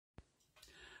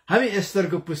हामी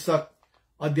एस्तरको पुस्तक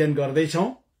अध्ययन गर्दैछौं।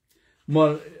 म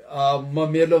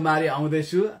मेलोमारी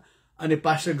आउँदैछु अनि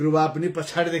पास्टर गुरुबा पनि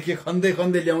पछाडिदेखि खन्दै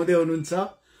खन्दै ल्याउँदै हुनुहुन्छ।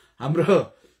 हाम्रो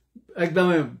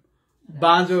एकदमै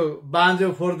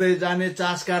बाँझो फोर्दै जाने,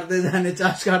 चास काट्दै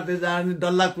जाने,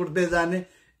 डल्ला कुट्दै जाने,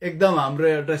 एकदम हाम्रो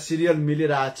एउटा सिरियल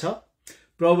मिलिरहेछ।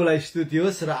 प्रभुलाई स्तुति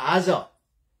होस्। र आज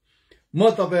म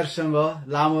तपाईहरुसँग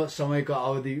लामो समयको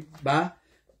अवधिमा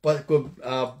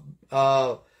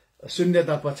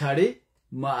शून्यता पछाडि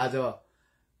म आज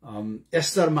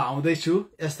एस्तरमा आउँदैछु।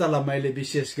 एस्तरलाई मैले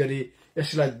विशेष गरी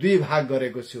यसलाई दुई भाग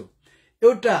गरेको छु।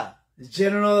 एउटा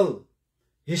जेनरल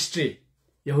हिस्ट्री,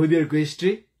 यहुदीहरूको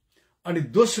हिस्ट्री, अनि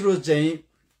दोस्रो चाहिँ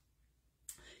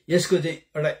यसको चाहिँ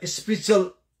एउटा स्पिरिचुअल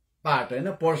पार्ट हैन,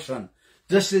 पोर्सन,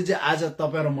 जसले चाहिँ आज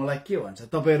तपाईहरु मलाई के भन्छ,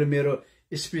 तपाईहरु मेरो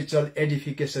स्पिरिचुअल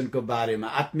एडिफिकेसनको बारेमा,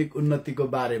 आत्मिक उन्नतिको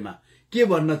बारेमा के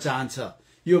भन्न चाहन्छ,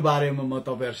 यो बारेमा म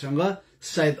तपाईहरुसँग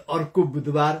सायद अर्को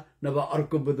बुधबार नभए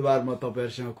अर्को बुधबार म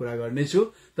तपाईहरुसँग कुरा गर्नेछु।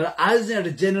 तर आज चाहिँ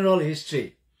एउटा जेनरल हिस्ट्री,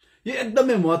 यो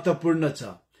एकदमै महत्त्वपूर्ण छ।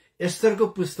 एस्तरको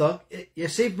पुस्तक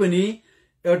यसै पनि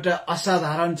एउटा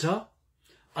असाधारण छ।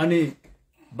 अनि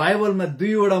बाइबलमा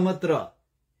दुईवटा मात्र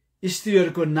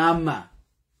स्त्रीहरूको नाममा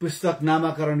पुस्तक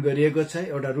नामाकरण गरिएको छ।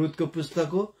 एउटा रुथको पुस्तक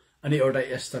हो अनि एउटा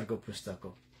एस्तरको पुस्तक हो।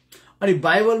 अनि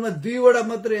बाइबलमा दुईवटा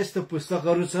मात्र यस्तो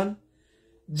पुस्तकहरू छन्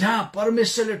जहाँ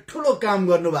परमेश्वरले ठूलो काम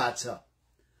गर्नुभएको छ,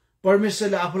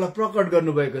 परमेश्वरले आफूलाई प्रकट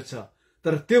गर्नुभएको छ।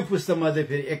 तर त्यो पुस्तकमा चाहिँ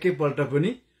फेरि एकैपल्ट पनि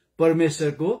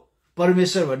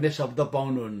परमेश्वर भन्ने शब्द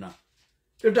पाउनुहुन्न।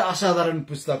 एउटा असाधारण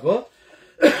पुस्तक हो।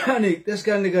 अनि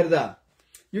त्यसकारणले गर्दा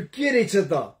यो के रहेछ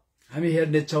त हामी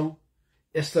हेर्नेछौँ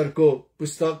एस्तरको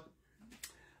पुस्तक।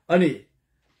 अनि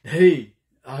धेरै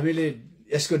हामीले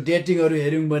यसको डेटिङहरू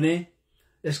हेर्यौं भने,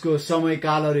 यसको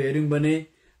समयकालहरू हेर्यौं भने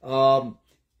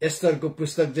एस्तरको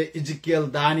पुस्तक चाहिँ इजिकियल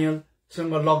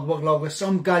दानियलसँग लगभग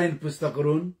समकालीन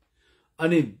पुस्तकहरू हुन्।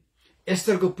 अनि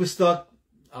एस्तरको पुस्तक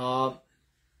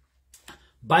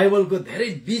बाइबलको धेरै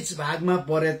बीच भागमा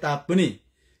परे तापनि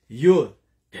यो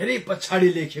धेरै पछाडि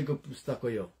लेखिएको पुस्तक हो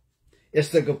यो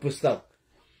एस्तरको पुस्तक।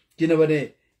 किनभने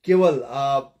केवल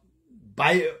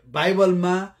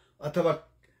बाइबलमा अथवा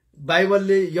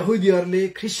बाइबलले यहुदीहरूले,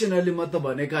 क्रिस्चियनहरूले मात्र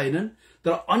भनेका हैनन्,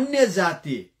 तर अन्य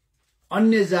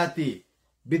जाति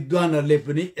विद्वानहरूले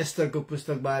पनि एस्तरको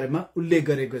पुस्तक बारेमा उल्लेख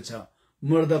गरेको छ।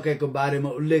 मोर्दकैको बारेमा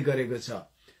उल्लेख गरेको छ।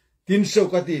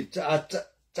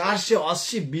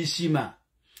 480 बीसीमा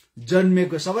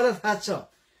जन्मेको सबैलाई थाहा छ।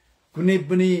 कुनै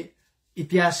पनि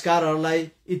इतिहासकारहरूलाई,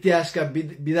 इतिहासका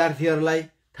विद्यार्थीहरूलाई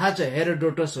थाहा छ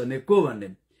हेरोडोटस भने को भन्ने।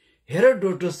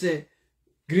 हेरोडोटस चाहिँ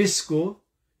ग्रीसको,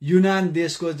 युनान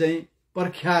देशको चाहिँ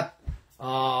प्रख्यात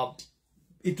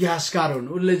इतिहासकार हुन्।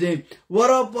 उसले चाहिँ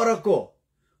वरपरको,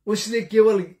 उसले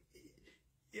केवल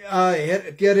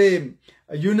के अरे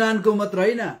युनानको मात्र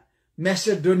होइन,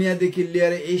 मेसेडोनियादेखि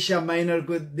लिएर एसिया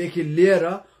माइनरको देखि लिएर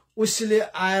उसले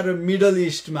आएर मिडल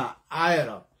इस्टमा आएर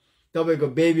तपाईको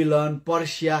बेबिलोन,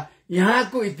 पर्सिया,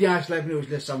 यहाँको इतिहासलाई पनि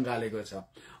उसले सँगालेको छ।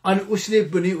 अनि उसले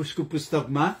पनि उसको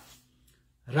पुस्तकमा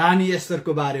रानी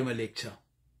एस्तरको बारेमा लेख्छ।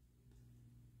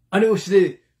 अनि उसले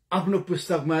आफ्नो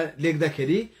पुस्तकमा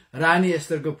लेख्दाखेरि रानी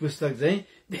एस्तरको पुस्तक चाहिँ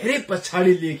धेरै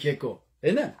पछाडि लेखिएको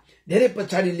हैन, धेरै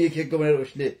पछाडि लेखिएको भनेर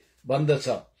उसले भन्दछ।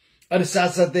 अनि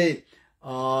साथसाथै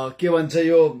के भन्छ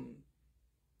यो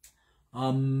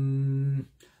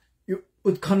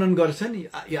उत्खनन गर्छ नि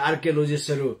यो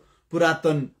आर्कियोलोजिस्टहरू,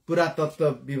 पुरातत्व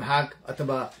विभाग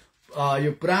अथवा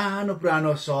यो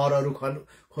पुरानो शहरहरू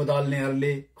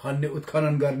खोदल्नेहरूले,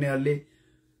 उत्खनन गर्नेहरूले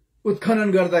उत्खनन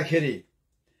गर्दाखेरि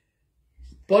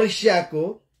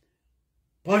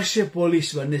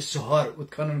पर्सेपोलिस भन्ने शहर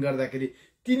उत्खनन गर्दाखेरि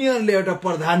तिनीहरूले एउटा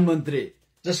प्रधानमन्त्री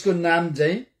जसको नाम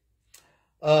चाहिँ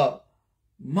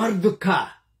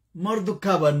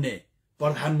मर्दुखा भन्ने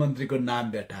प्रधानमन्त्रीको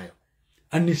नाम भेटायो।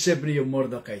 अनि निश्चय पनि यो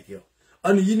मोर्दकाई थियो।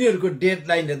 अनि यिनीहरूको डेट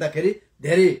लाइन हेर्दाखेरि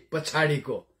धेरै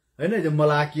पछाडिको हैन, जो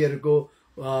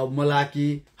मलाकी,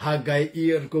 हागाई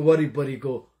यीहरूको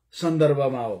वरिपरिको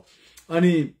सन्दर्भमा हो।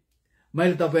 अनि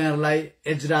मैले तपाईहरुलाई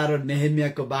एज्रा र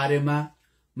नेहेमियाको बारेमा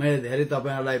मैले धेरै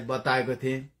तपाईहरुलाई बताएको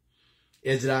थिएँ।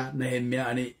 एज्रा, नेहेमिया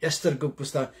अनि एस्तरको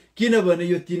पुस्तक, किनभने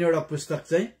यो तीनवटा पुस्तक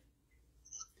चाहिँ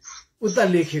उता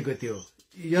लेखिएको थियो,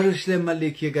 यरुशलेममा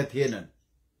लेखिएका थिएनन्।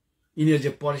 यिनीहरू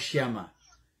चाहिँ पर्सियामा,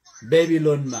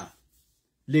 बेबिलोनमा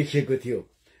लेखिएको थियो।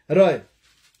 र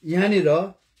यहाँनिर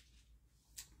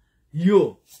यो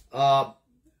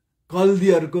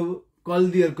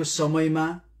कल्दीहरूको समयमा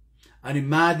अनि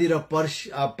मादी र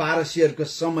फारसीहरूको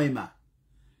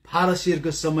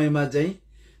समयमा चाहिँ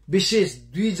विशेष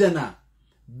दुईजना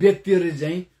व्यक्तिहरू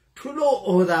चाहिँ ठूलो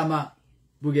ओहदामा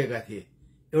पुगेका थिए।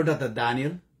 एउटा त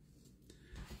दानियल,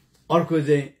 अर्को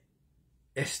चाहिँ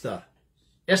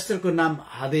एस्तरको नाम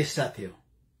हादेशा थियो।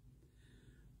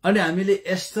 अनि हामीले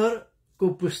एस्तरको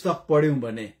पुस्तक पढ्यौं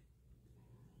भने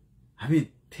हामी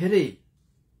धेरै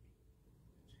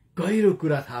गहिरो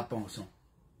कुरा थाहा पाउँछौं,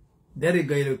 धेरै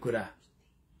गहिरो कुरा।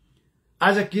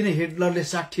 आज किन हिटलरले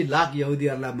 60 लाख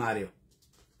यहुदीहरूलाई मार्यो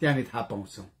त्यहाँ हामी थाहा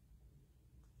पाउँछौं।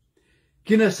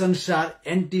 किन संसार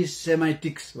एन्टी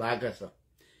सेमाइटिक्स भएको छ,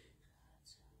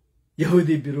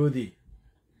 यहुदी विरोधी,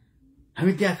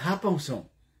 हामी त्यहाँ थाहा पाउँछौं।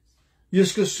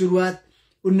 यसको सुरुवात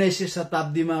 19औं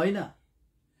शताब्दीमा होइन,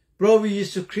 प्रभु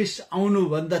यीशु ख्रीष्ट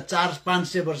आउनुभन्दा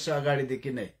 400-500 वर्ष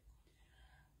अगाडिदेखि नै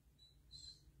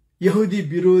यहुदी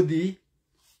विरोधी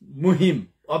मुहिम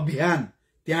अभियान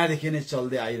त्यहाँदेखि नै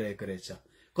चल्दै आइरहेको रहेछ।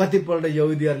 कतिपल्ट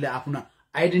यहुदीहरूले आफ्नो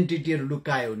आइडेन्टिटीहरू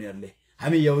लुकाए, उनीहरूले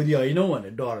हामी यहुदी होइनौं भने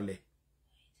डरले।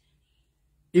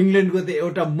 इंग्ल्यान्डको त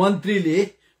एउटा मन्त्रीले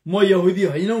म यहुदी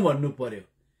होइनौं भन्नु पर्यो,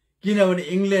 किनभने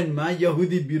इंग्ल्यान्डमा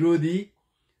यहुदी विरोधी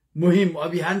मुहिम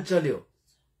अभियान चल्यो,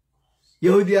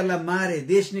 यहुदीहरूलाई मारे,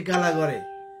 देश निकाला गरे।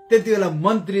 त्यति बेला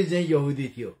मन्त्री चाहिँ यहुदी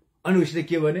थियो, अनि उसले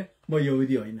के भन्यो, म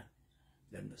यहुदी होइन।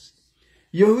 हेर्नुहोस्,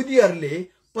 यहुदीहरूले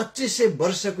 2500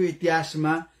 वर्षको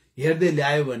इतिहासमा हेर्दै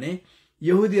ल्यायो भने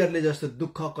यहुदीहरूले जस्तो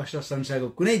दुःख कष्ट संसारको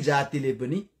कुनै जातिले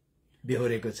पनि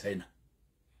बेहोरेको छैन।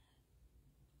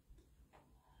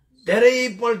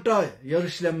 धेरैपल्ट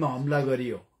यरुशलेममा हमला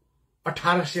गरियो,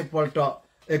 1800 पल्ट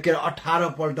 18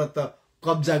 पल्ट त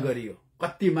कब्जा गरियो,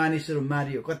 कति मानिसहरू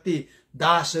मारियो, कति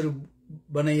दासहरू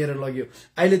बनाइएर लग्यो।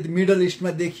 अहिले त मिडल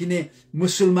इस्टमा देखिने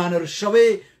मुसलमानहरू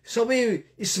सबै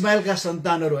इस्माइलका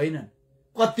सन्तानहरू होइनन्,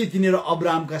 कति तिनीहरू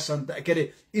अब्राहमका सन्तान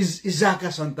इजाका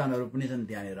सन्तानहरू पनि छन्।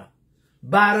 त्यहाँनिर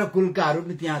 12 कुलकाहरू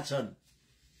पनि त्यहाँ छन्।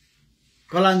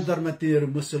 कलान्तरमा तिनीहरू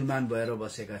मुसलमान भएर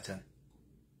बसेका छन्।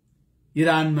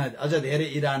 इरानमा अझ धेरै,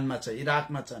 इरानमा छ,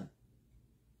 इराकमा छन्,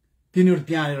 तिनीहरू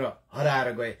त्यहाँनिर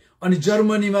हराएर गए। अनि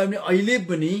जर्मनीमा पनि अहिले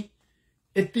पनि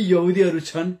यति यहुदीहरू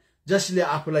छन् जसले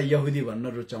आफूलाई यहुदी भन्न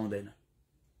रुचाउँदैन।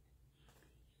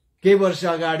 केही वर्ष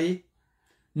अगाडि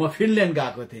म फिनल्यान्ड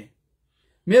गएको थिएँ।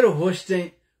 मेरो होस्ट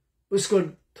चाहिँ उसको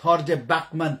थर चाहिँ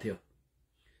बाकमान थियो।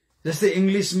 जस्तै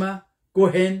इंग्लिशमा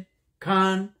कोहेन,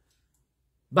 खान,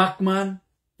 बाकमान,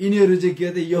 यिनीहरू चाहिँ के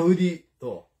हो, यहुदी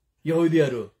हो,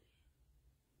 यहुदीहरू।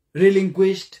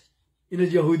 रिलिङ्क्विस्ट,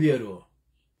 यिनीहरू यहुदीहरू हो।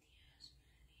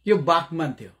 यो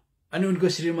बाकमान थियो। अनि उनको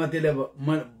श्रीमतीले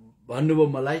भन्नुभयो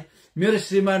मलाई, मेरो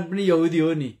श्रीमान पनि यहुदी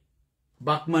हो नि,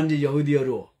 बाकमानजी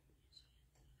यहुदीहरू हो।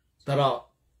 तर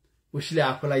उसले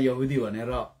आफूलाई यहुदी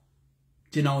भनेर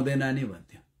चिनाउँदैन नि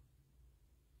भन्थ्यो।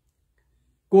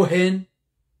 कोहेन,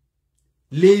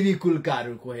 लेवी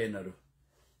कुलकाहरू, कोहेनहरू,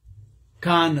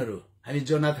 कानहरू, हामी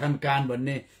जोनाथन कान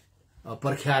भन्ने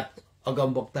प्रख्यात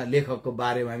अगमवक्ता लेखकको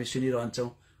बारेमा हामी सुनिरहन्छौँ।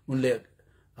 उनले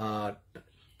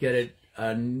के अरे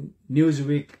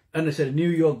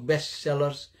New York best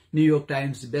sellers, New York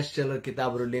times best seller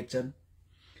किताबहरू लेख्छन्।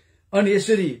 अनि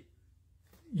यसरी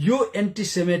यो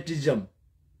एन्टिसेमेटिजम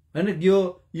हैन, यो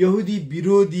यहुदी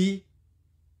विरोधी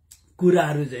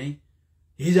कुराहरू चाहिँ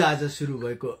हिजो आज सुरु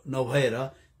भएको नभएर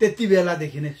त्यति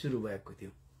बेलादेखि नै सुरु भएको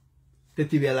थियो।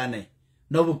 त्यति बेला नै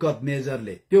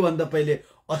नबुकदनेजरले, त्योभन्दा पहिले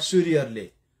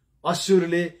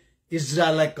असुरले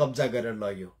इजरायललाई कब्जा गरेर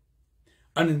लग्यो।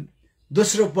 अनि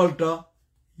दोस्रो पल्ट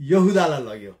यहुदालाई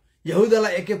लग्यो।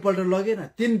 यहुदालाई एकैपल्ट लगेन,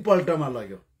 3 पल्टमा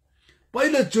लग्यो।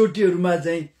 पहिलो चोटीहरूमा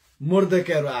चाहिँ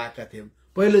मोर्देकैहरू आएका थिए।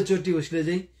 पहिलो चोटी उसले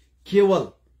चाहिँ केवल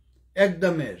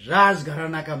एकदमै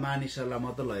राजघरानाका मानिसहरूलाई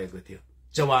मात्र लगेको थियो,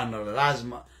 जवानहरूलाई,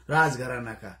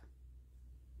 राजघरानाका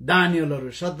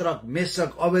दानियलहरू, सद्रक, मेशक,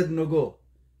 अबेदनगो,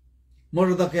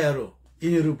 मोर्देकैहरू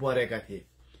यिनीहरू परेका थिए।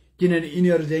 किनभने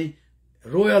यिनीहरू चाहिँ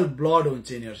रोयल ब्लड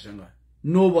हुन्छ, यिनीहरूसँग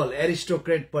नोबल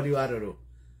एरिस्टोक्रेट परिवारहरू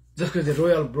जसको चाहिँ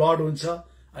रोयल ब्लड हुन्छ।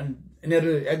 अनि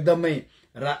यिनीहरू एकदमै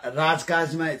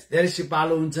राजकाजमा धेरै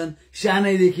सिपालु हुन्छन्।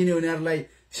 सानैदेखि नै उनीहरूलाई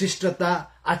शिष्टता,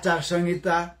 आचार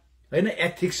संहिता हैन,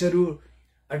 एथिक्सहरू,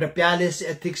 एउटा प्यालेस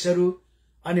एथिक्सहरू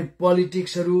अनि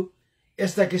पोलिटिक्सहरू,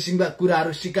 यस्ता किसिमका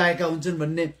कुराहरू सिकाएका हुन्छन्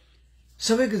भन्ने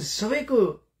सबैको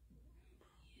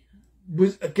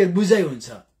बुझाइ हुन्छ।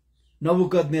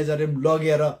 नबुकदनेजरले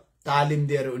लगेर तालिम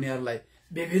दिएर उनीहरूलाई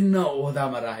विभिन्न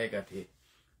ओहदामा राखेका थिए।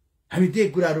 हामी त्यही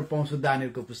कुराहरू पाउँछौँ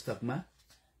दानियलको पुस्तकमा।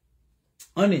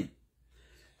 अनि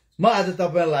म आज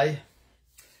तपाईलाई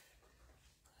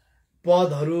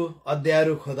पदहरू,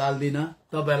 अध्यायहरू खोदाल्दिन,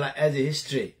 तपाईलाई एज ए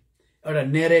हिस्ट्री, एउटा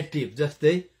नेरेटिभ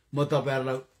जस्तै म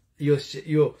तपाईहरुलाई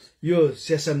यो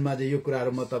सेसनमा चाहिँ यो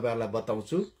कुराहरू म तपाईहरुलाई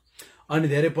बताउँछु। अनि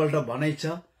धेरैपल्ट भनाइ छ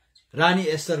रानी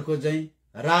एस्टरको चाहिँ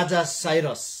राजा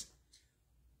साइरस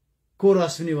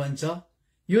कोरस पनि भन्छ,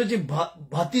 यो चाहिँ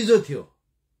भतिजो थियो।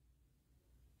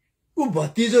 ऊ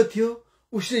भतिजो थियो,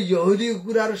 उसले यहुदीको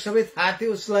कुराहरू सबै थाहा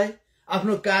थियो उसलाई,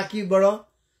 आफ्नो काकीबाट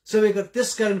सबैको।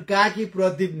 त्यसकारण काकी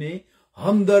प्रति पनि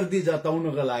हमदर्दी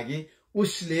जताउनको लागि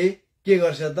उसले के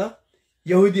गर्छ त,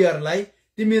 यहुदीहरूलाई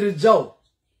तिमीहरू जाऊ,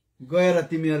 गएर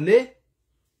तिमीहरूले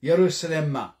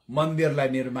यरुशलेममा मन्दिरलाई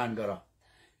निर्माण गर,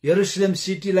 यरुशलेम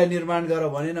सिटीलाई निर्माण गर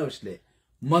भनेन उसले,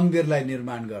 मन्दिरलाई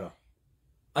निर्माण गर।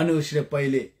 अनि उसले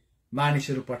पहिले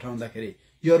मानिसहरू पठाउँदाखेरि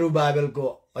यरुबाबेलको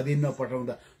अधीनमा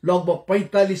पठाउँदा लगभग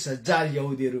 45,000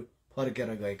 यहुदीहरू फर्केर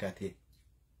गएका थिए।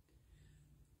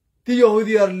 ती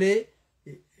यहुदीहरूले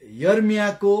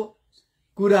यर्मियाको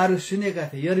कुराहरू सुनेका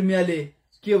थिए। यर्मियाले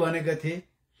के भनेका थिए,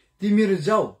 तिमीहरू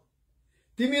जाऊ,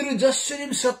 तिमीहरू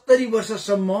जसरी 70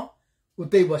 वर्षसम्म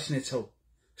उतै बस्नेछौ,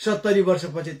 70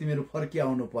 वर्षपछि तिमीहरू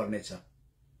फर्किआउनु पर्नेछ।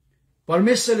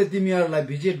 परमेश्वरले तिमीहरूलाई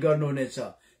भिजिट गर्नुहुनेछ,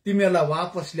 तिमीहरूलाई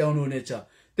वापस ल्याउनु हुनेछ।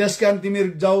 त्यसकारण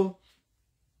तिमीहरू जाऊ,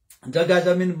 जग्गा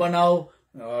जमिन बनाऊ,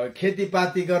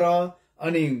 खेतीपाती गर,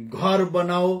 अनि घर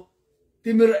बनाऊ,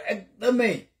 तिमीहरू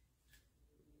एकदमै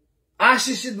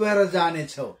आशिषित भएर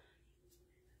जानेछौ।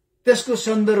 त्यसको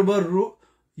सन्दर्भ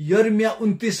यर्मिया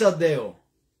 29 अध्याय हो।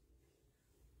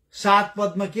 7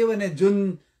 पदमा के भने,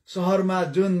 जुन शहरमा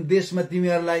जुन देशमा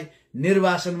तिमीहरूलाई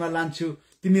निर्वासनमा लान्छु,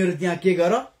 तिमीहरू त्यहाँ के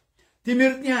गर,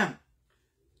 तिमीहरू त्यहाँ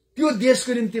त्यो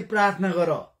देशको निम्ति प्रार्थना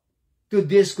गर। त्यो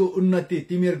देशको उन्नति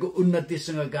तिमीहरूको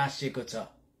उन्नतिसँग गाँसिएको छ।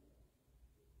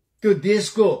 त्यो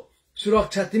देशको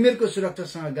सुरक्षा तिमीहरूको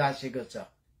सुरक्षासँग गाँसिएको छ।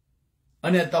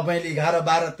 अनि तपाईले 11,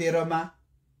 12, 13 मा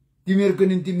तिमीहरूको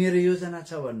निम्ति मेरो योजना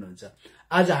छ भन्नुहुन्छ।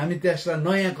 आज हामी त्यसलाई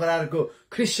नयाँ करारको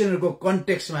क्रिस्चियनहरूको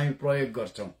कन्टेक्स्टमा हामी प्रयोग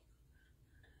गर्छौं,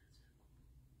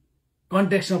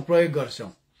 कन्टेक्स्टमा प्रयोग गर्छौं।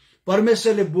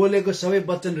 परमेश्वरले बोलेको सबै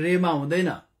वचन रेमा हुँदैन।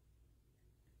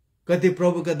 कति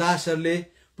प्रभुका दासहरूले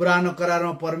पुरानो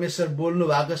करारमा परमेश्वर बोल्नु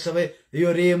भएको सबै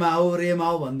यो रेमा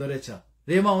हो भन्दो रहेछ।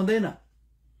 रेमा हुँदैन।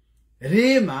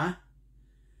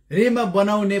 रेमा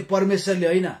बनाउने परमेश्वरले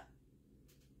होइन,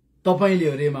 तपाईले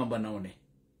हो रेमा बनाउने।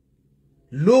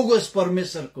 लोगोस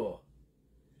परमेश्वरको हो।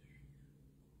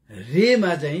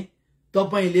 रेमा चाहिँ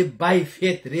तपाईले बाइ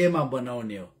फेथ रेमा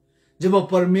बनाउने हो। जब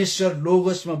परमेश्वर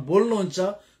लोगोसमा बोल्नुहुन्छ,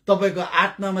 तपाईको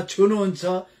आत्मामा छुनुहुन्छ,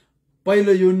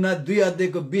 पहिलो यूहन्ना 2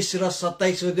 अध्यायको 20 र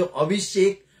 27 को त्यो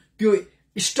अभिषेक त्यो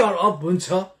स्टर अप हुन्छ।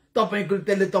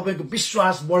 त्यसले तपाईको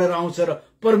विश्वास बढेर आउँछ र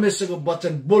परमेश्वरको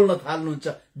वचन बोल्न थाल्नुहुन्छ।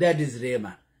 That is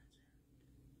रेमा।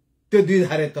 त्यो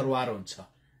द्विधारे तरवार हुन्छ।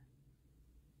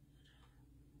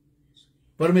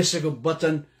 परमेश्वरको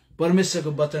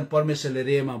वचन परमेश्वरले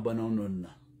रेमा बनाउनुहुन्न,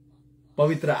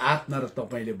 पवित्र आत्मा र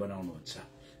तपाईले बनाउनुहुन्छ।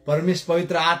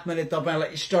 पवित्र आत्माले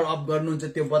तपाईलाई स्टर अप गर्नुहुन्छ।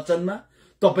 त्यो वचनमा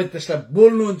तपाई त्यसलाई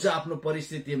बोल्नुहुन्छ। आफ्नो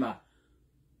परिस्थितिमा,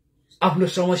 आफ्नो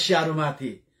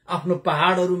समस्याहरूमाथि, आफ्नो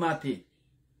पहाडहरूमाथि,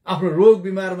 आफ्नो रोग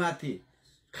बिमारमाथि,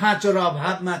 खाँचो र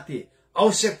अभावमाथि,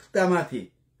 आवश्यकतामाथि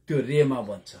त्यो रेमा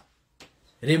बन्छ।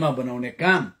 रेमा बनाउने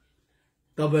काम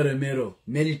तपाईँ र मेरो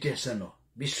मेडिटेसन हो,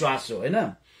 विश्वास हो, हैन?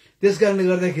 त्यसकारणले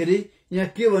गर्दाखेरि यहाँ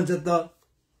के भन्छ त,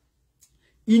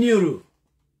 यिनीहरू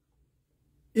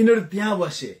त्यहाँ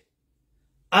बसे।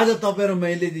 आज तपाईँ र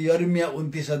मैले यर्मिया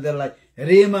 29 अध्यायलाई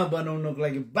रेमा बनाउनको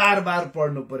लागि बार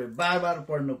पढ्नु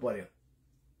पर्यो।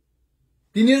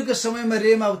 तिनीहरूको समयमा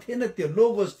रेमा थिएन, त्यो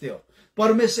लोगोस थियो।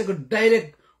 परमेश्वरको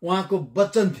डाइरेक्ट उहाँको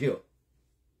वचन थियो,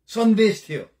 सन्देश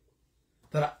थियो।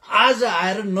 तर आज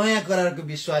आएर नयाँ करारको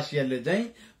विश्वासीहरूले चाहिँ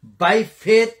बाइ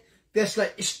फेथ त्यसलाई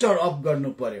स्टर अप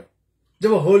गर्नु पर्यो।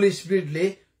 जब होली स्पिरिटले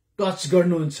टच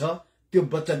गर्नुहुन्छ, त्यो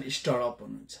वचन स्टर अप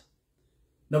हुनुहुन्छ।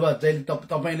 नभए जहिले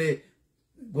तपाईले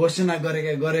घोषणा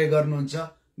गर्नुहुन्छ,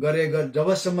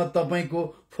 जबसम्म तपाईको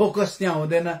फोकस त्यहाँ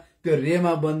हुँदैन, त्यो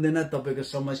रेमा बन्दैन, तपाईको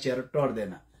समस्याहरू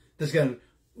टर्दैन। त्यसकारण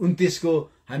 29 को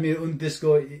हामी 29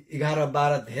 को 11,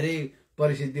 12 धेरै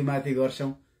परिस्थितिमाथि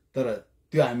गर्छौं, तर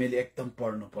त्यो हामीले एकदम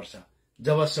पढ्नु पर्छ।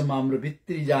 जबसम्म हाम्रो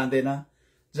भित्री जाँदैन,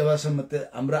 जबसम्म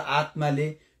हाम्रो आत्माले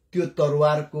त्यो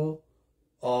तरवारको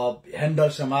ह्यान्डल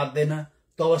समात्दैन,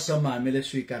 तबसम्म हामीले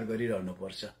स्वीकार गरिरहनु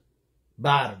पर्छ।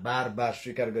 बार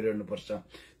स्वीकार गरिरहनु पर्छ।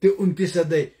 त्यो 29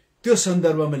 अध्याय त्यो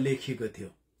सन्दर्भमा लेखिएको थियो।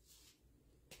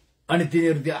 अनि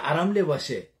तिनीहरू त्यो आरामले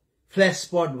बसे। फ्ल्याश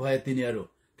स्पट भयो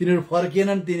तिनीहरू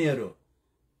फर्केनन्। तिनीहरू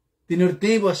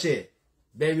त्यही बसे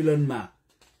बेबिलोनमा,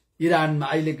 इरानमा,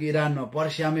 अहिलेको इरानमा,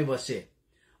 पर्सियामै बसे।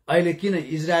 अहिले किन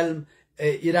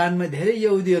इरानमा धेरै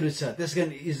यहुदीहरू छ,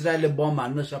 त्यसकारण इजरायलले बम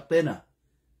हान्न सक्दैन।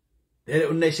 धेरै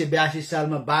 1982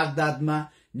 सालमा बागदादमा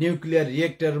न्युक्लियर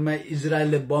रिएक्टरमा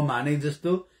इजरायलले बम हाने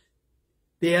जस्तो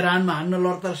तेहरानमा हान्न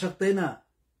लड्न सक्दैन,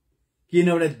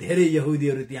 किनभने धेरै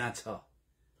यहुदीहरू त्यहाँ छ।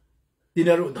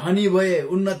 तिनीहरू धनी भए,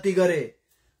 उन्नति गरे,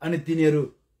 अनि तिनीहरू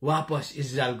वापस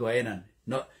इजरायल गएनन्।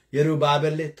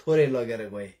 यरुबाबेलले थोरै लगेर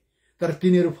गए। तर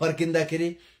तिनीहरू फर्किँदाखेरि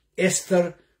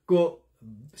एस्थरको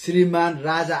श्रीमान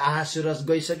राजा आहासुरस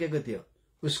गइसकेको थियो,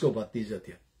 उसको भतिजो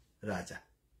थियो राजा।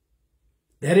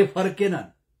 धेरै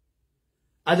फर्केनन्।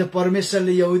 आज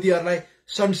परमेश्वरले यहुदीहरूलाई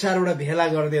संसारबाट भेला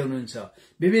गर्दै हुनुहुन्छ।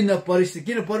 विभिन्न परिस्थिति,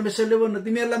 किन परमेश्वरले भन्नु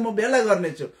तिमीहरूलाई म भेला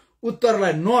गर्नेछु।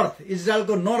 उत्तरलाई नर्थ,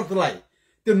 इजरायलको नर्थलाई,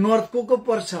 त्यो नर्थ को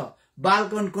पर्छ?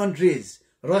 Balkan countries,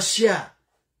 Russia.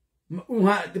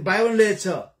 उहाँ बाइबलले छ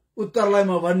उत्तरलाई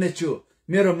म भन्ने छु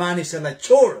मेरो मानिसहरूलाई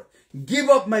छोड, गिभ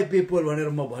अप माई पिपल भनेर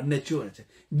म भन्ने छु भन्छ।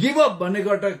 गिभ अप भनेको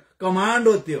एउटा कमान्ड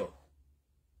हो त्यो।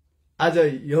 आज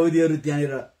यहुदीहरू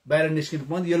त्यहाँनिर बाहिर निस्किनु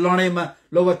पाउँछ। यो लडाईँमा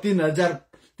लगभग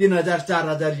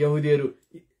 3,000-4,000 यहुदीहरू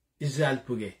इजरायल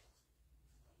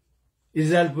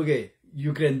पुगे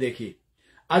युक्रेनदेखि।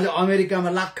 आज अमेरिकामा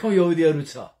लाखौं यहुदीहरू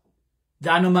छ,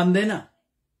 जानु मान्दैन।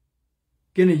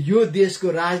 किन यो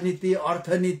देशको राजनीति,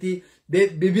 अर्थनीति,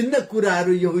 विभिन्न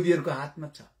कुराहरू यहुदीहरूको हातमा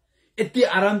छ। यति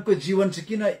आरामको जीवन चाहिँ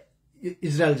किन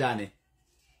इजरायल जाने,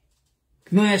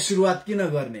 नयाँ सुरुवात किन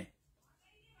गर्ने?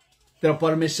 तर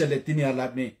परमेश्वरले तिनीहरूलाई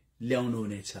पनि ल्याउनु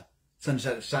हुनेछ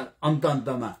संसार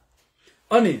अन्तमा।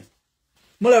 अनि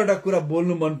मलाई एउटा कुरा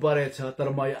बोल्नु मन परेछ, तर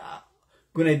म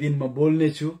कुनै दिन म बोल्ने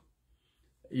छु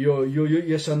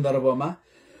यो सन्दर्भमा।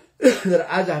 तर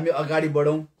आज हामी अगाडि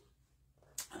बढौं।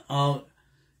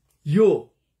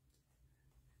 यो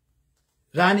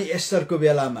रानी एस्टरको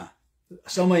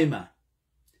समयमा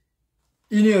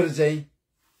यिनीहरू चाहिँ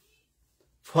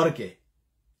फर्के।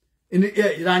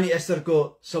 रानी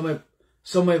एस्टरको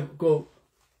समयको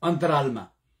अन्तरालमा।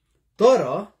 तर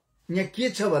यहाँ के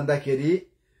छ भन्दाखेरि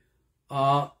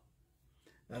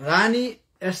रानी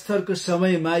एस्थरको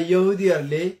समयमा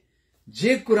यहुदीहरूले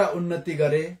जे कुरा उन्नति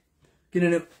गरे,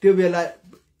 किनभने त्यो बेला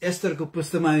एस्थरको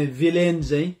पुस्तकमा विलेन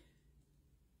चाहिँ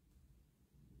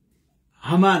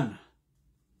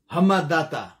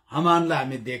हमानलाई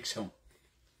हामी देख्छौं।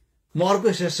 म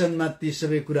अर्को सेसनमा ती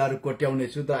सबै कुराहरू कोट्याउने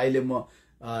छु, तर अहिले म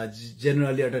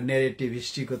जेनरली एउटा नेरेटिभ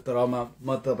हिस्ट्रीको तहमा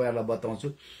म तपाईहरुलाई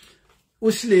बताउँछु।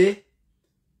 उसले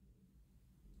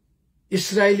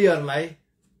इस्राएलीहरूलाई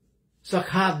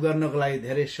सखाप गर्नको लागि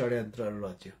धेरै षड्यन्त्रहरू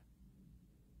रच्यो,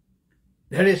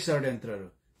 धेरै षड्यन्त्रहरू।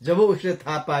 जब उसले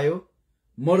थाहा पायो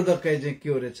मोर्दकै चाहिँ के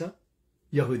हो रहेछ,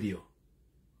 यहुदी हो,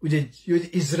 यो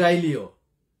इजरायली हो,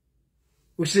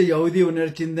 उसले यहुदी भनेर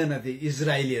चिन्दैन थिए,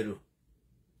 इजरायलीहरू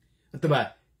अथवा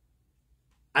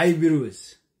आइब्रुज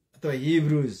अथवा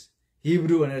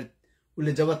हिब्रू भनेर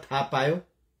उसले जब थाहा पायो,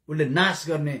 उसले नाश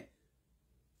गर्ने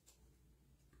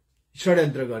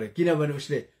षड्यन्त्र गर्यो। किनभने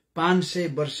उसले 500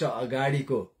 वर्ष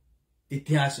अगाडिको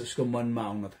इतिहास उसको मनमा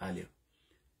आउन थाल्यो।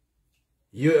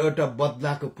 यो एउटा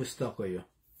बदलाको पुस्तक हो, यो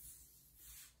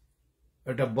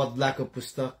एउटा बदलाको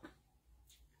पुस्तक,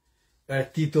 एउटा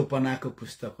तीतोपनाको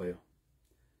पुस्तक हो।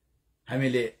 हामी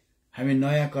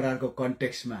नयाँ करारको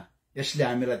कन्टेक्स्टमा यसले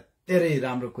हामीलाई धेरै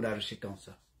राम्रो कुराहरू सिकाउँछ,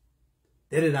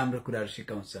 धेरै राम्रो कुराहरू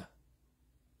सिकाउँछ।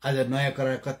 आज नयाँ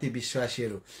करार कति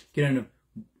विश्वासीहरू, किनभने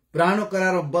पुरानो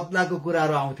करारमा बदलाको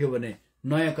कुराहरू आउँथ्यो भने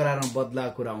नयाँ करारमा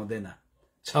बदलाको कुरा आउँदैन,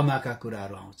 क्षमाका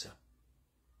कुराहरू आउँछ,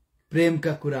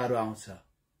 प्रेमका कुराहरू आउँछ,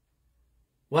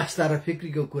 वास्ता र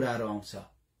फिक्रीको कुराहरू आउँछ,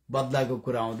 बदलाको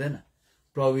कुरा आउँदैन।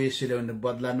 प्रभु येशूले भने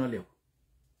बदला नल्याऊ।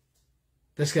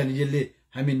 त्यसकारण यसले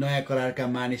हामी नयाँ करारका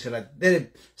मानिसहरूलाई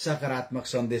धेरै सकारात्मक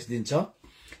सन्देश दिन्छ।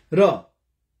 र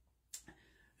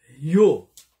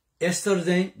यो एस्तर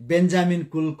चाहिँ बेन्जामिन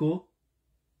कुलको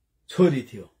छोरी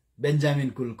थियो, बेन्जामिन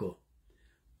कुलको।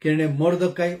 किनभने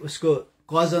मोर्दकाई उसको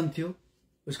कजन थियो,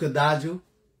 उसको दाजु।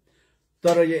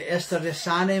 तर यो एस्तर चाहिँ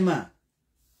सानैमा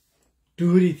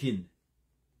टुहुरी थिइन्।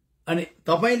 अनि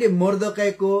तपाईले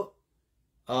मोर्दकाईको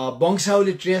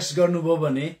वंशावली ट्रेस गर्नुभयो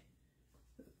भने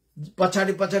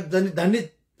पछाडि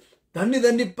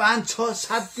धनी 5, 6,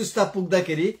 7 पुस्ता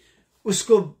पुग्दाखेरि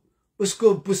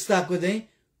उसको पुस्ताको चाहिँ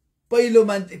पहिलो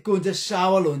मान्छेको हुन्छ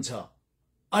साउल हुन्छ।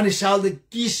 अनि साउल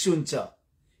किस हुन्छ,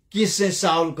 किस चाहिँ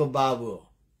साउलको बाबु हो।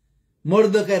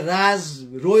 मोर्दकाई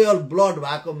रोयल ब्लड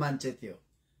भएको मान्छे थियो,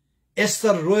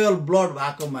 एस्तर रोयल ब्लड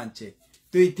भएको मान्छे।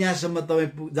 त्यो इतिहाससम्म तपाई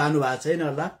जानु भएको छैन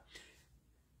होला।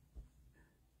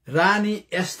 रानी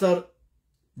एस्तर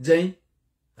चाहिँ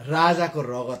राजाको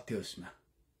रगत थियो उसमा।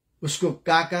 उसको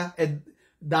काका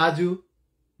दाजु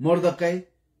मोर्दकाई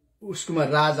उसकोमा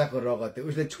राजाको रगत थियो।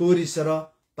 उसले छोरी सर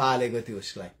पालेको थियो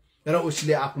उसलाई। तर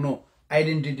उसले आफ्नो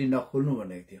आइडेन्टिटी नखोल्नु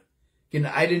भनेको थियो, किन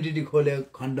आइडेन्टिटी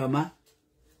खोलेको खण्डमा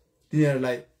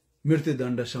तिनीहरूलाई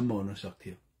मृत्युदण्डसम्म हुन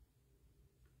सक्थ्यो।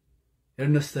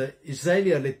 हेर्नुहोस् त,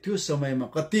 इजरायलीहरूले त्यो समयमा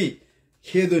कति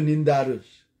खेदो निन्दाहरू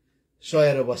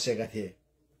सहेर बसेका थिए।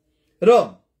 र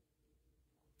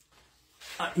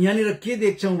यहाँनिर के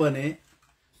देख्छौं भने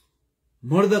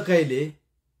मोर्दकाईले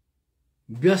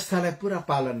व्यवस्थालाई पुरा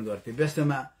पालन गर्थे।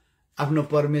 व्यवस्थामा आफ्नो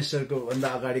परमेश्वरको भन्दा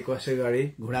अगाडि कसै अगाडि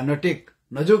घुँडा नटेक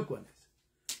नझुक भनेछ।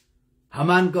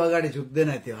 हामानको अगाडि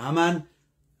झुक्दैन थियो। हामान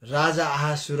राजा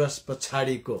अहासुरस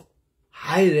पछाडिको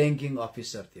हाई र्याङ्किङ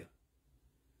अफिसर थियो।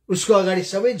 उसको अगाडि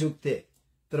सबै झुक्थे,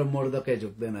 तर मोर्दकै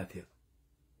झुक्दैन थियो।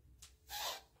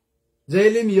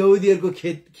 जहिले पनि यहुदीहरूको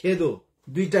खेदो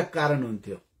दुईटा कारण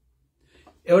हुन्थ्यो।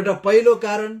 एउटा पहिलो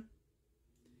कारण,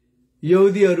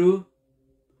 यहुदीहरू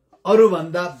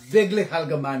अरूभन्दा बेग्लै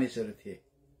खालका मानिसहरू थिए,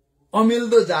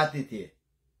 अमिल्दो जाति थिए।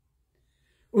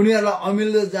 उनीहरूलाई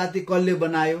अमिल्दो जाति कसले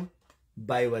बनायो?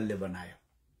 बाइबलले बनायो।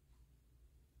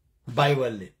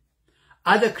 बाइबलले।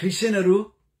 आज ख्रिस्चियनहरू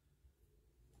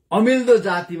अमिल्दो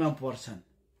जातिमा पर्छन्।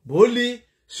 भोलि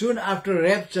सुन आफ्टर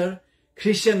र्याप्चर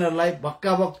ख्रिस्चियनहरूलाई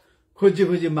भक्काभक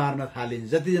खोजी मार्न थालिन्छ।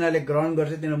 जतिजनाले ग्रहण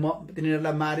गर्छ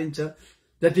तिनीहरूलाई मारिन्छ।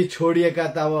 जति छोडिएका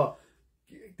त अब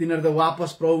तिनीहरू त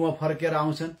वापस प्रभुमा फर्केर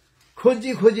आउँछन्,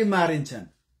 खोजी मारिन्छन्।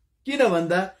 किन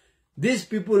भन्दा this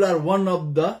people are one of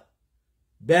the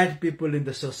bad people in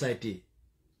the society.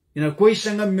 यिनीहरू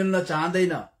कोहीसँग मिल्न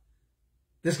चाहँदैन,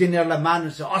 त्यसको यिनीहरूलाई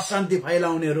मार्नु छ, अशान्ति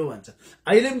फैलाउनेहरू भन्छ।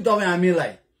 अहिले पनि तपाईँ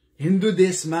हामीलाई हिन्दू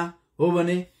देशमा हो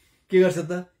भने के गर्छ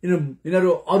त?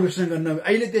 यिनीहरू अरूसँग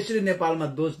अहिले त्यसरी नेपालमा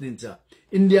दोष दिन्छ,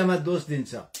 इन्डियामा दोष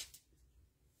दिन्छ।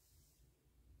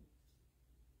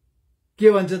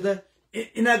 के भन्छ त?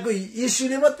 यिनीहरूको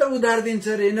यीशुले मात्र उद्धार दिन्छ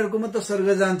अरे, यिनीहरूको मात्र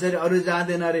स्वर्ग जान्छ अरे, अरू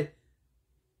जाँदैन अरे।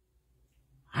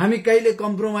 हामी कहिले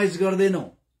कम्प्रोमाइज गर्दैनौ।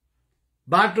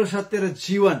 बाटो सत्य र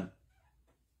जीवन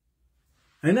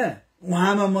हैन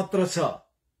उहाँमा मात्र छ।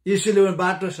 यीशुले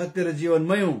बाटो सत्य र जीवन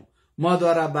मै हुँ,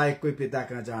 मद्वारा बाहेक कोही पिता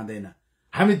कहाँ जाँदैन।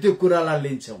 हामी त्यो कुरालाई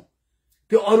लिन्छौं।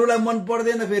 त्यो अरूलाई मन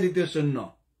पर्दैन, फेरि त्यो सुन्न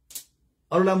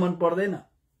अरूलाई मन पर्दैन।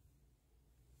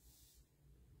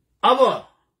 अब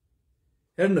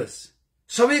हेर्नुहोस्,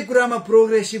 सबै कुरामा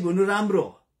प्रोग्रेसिभ हुनु राम्रो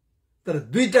हो, तर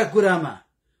दुईटा कुरामा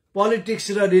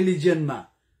पोलिटिक्स र रिलिजियनमा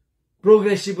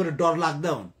प्रोग्रेसिभ र डरलाग्दा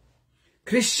हुन्।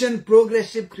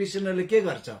 प्रोग्रेसिभ क्रिस्चियनहरूले के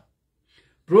गर्छ?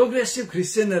 प्रोग्रेसिभ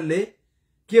क्रिस्चियनहरूले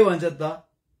के भन्छ त?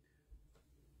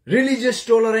 रिलिजियस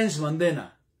टोलरेन्स भन्दैन,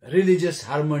 रिलिजियस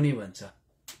हार्मोनी भन्छ।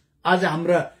 आज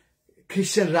हाम्रा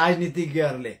क्रिस्चियन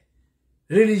राजनीतिज्ञहरूले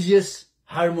रिलिजियस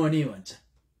हार्मोनी भन्छ।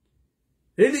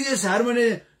 Religious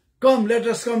harmony, come, let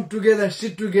us come together,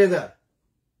 sit together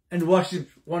and worship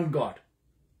one God.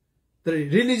 The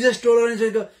religious tolerance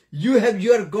is, you have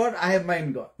your God, I have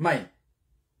mine.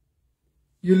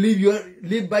 You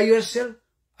live by yourself,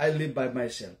 I live by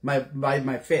myself, by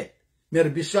my faith. मेरो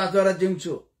विश्वासद्वारा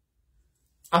जिउँछु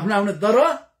आफ्नो आफ्नो।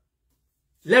 तर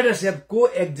let us have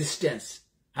coexistence.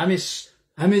 हामी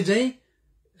चाहिँ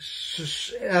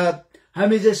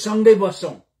सँगै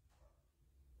बस्छौं।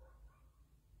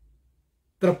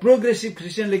 तर progressive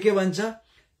क्रिस्चियनले के भन्छ?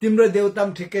 तिम्रो देवता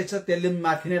पनि ठिकै छ, त्यसले पनि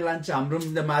माथि नै लान्छ, हाम्रो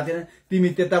पनि माथि नै। तिमी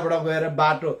त्यताबाट गएर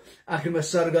बाटो आखिरमा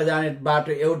स्वर्ग जाने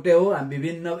बाटो एउटै हो। हामी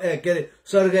विभिन्न के अरे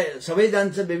स्वर्ग सबै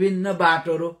जान्छ विभिन्न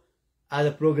बाटोहरू। आज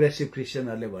प्रोग्रेसिभ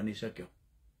क्रिस्चियनहरूले भनिसक्यो।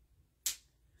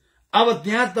 अब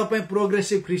त्यहाँ तपाईँ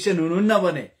प्रोग्रेसिभ क्रिस्चियन हुनुहुन्न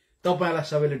भने तपाईलाई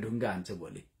सबैले ढुङ्गा हान्छ।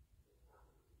 भोलि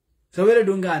सबैले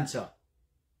ढुङ्गा हान्छ।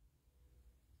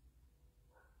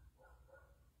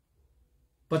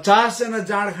 50 जना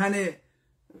जाँड खाने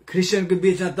क्रिस्चियनको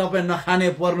बीचमा तपाईँ नखाने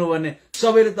पर्नु भने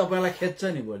सबैले तपाईलाई खेद्छ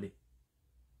नि भोलि।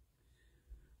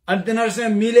 अनि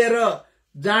तिनीहरूसँग मिलेर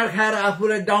जाँड खाएर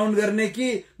आफूलाई डाउन गर्ने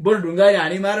कि बरु ढुङ्गा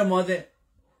हानी मार म चाहिँ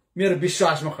मेरो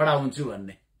विश्वासमा खडा हुन्छु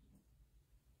भन्ने।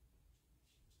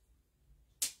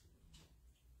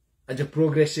 आज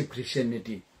प्रोग्रेसिभ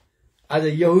क्रिस्चियनिटी, आज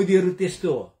यहुदीहरू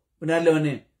त्यस्तो हो। उनीहरूले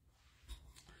भने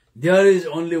there is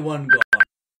only one God,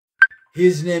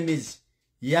 his name is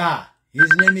yeah,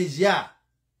 his name is या।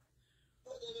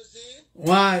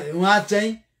 उहाँ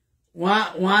चाहिँ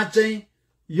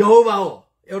यहोवा हो,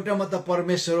 एउटा मात्र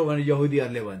परमेश्वर हो भनेर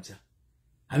यहुदीहरूले भन्छ।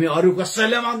 हामी अरू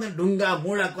कसैले मान्दैन, ढुङ्गा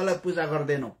मुढा कसलाई पूजा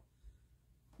गर्दैनौं।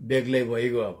 बेग्लै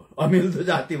भइगयो, अब अमिल्दो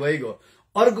जाति भइगयो।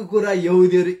 अर्को कुरा,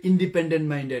 यहुदीहरू इन्डिपेन्डेन्ट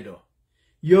माइन्डेड हो।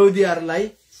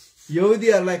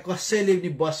 यहुदीहरूलाई कसैले पनि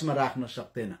बसमा राख्न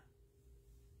सक्दैन।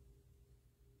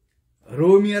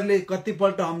 रोमीहरूले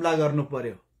कतिपल्ट हमला गर्नु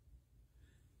पर्यो।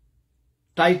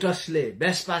 टाइटसले,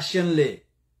 वेस्पासियनले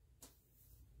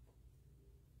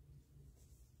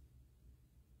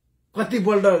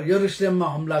कतिपल्ट यरुशलेममा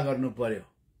हमला गर्नु पर्यो।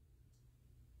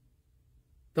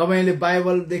 तपाईले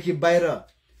बाइबलदेखि बाहिर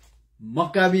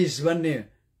मकाबिस भन्ने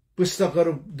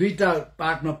पुस्तकहरू दुईटा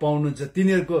पाठमा पाउनुहुन्छ।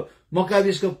 तिनीहरूको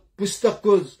मकाबिसको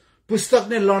पुस्तक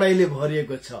नै लडाईले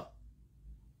भरिएको छ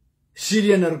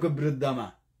सिरियनहरूको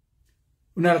विरुद्धमा।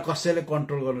 उनीहरू कसैले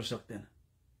कन्ट्रोल गर्न सक्दैन।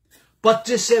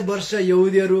 2500 वर्ष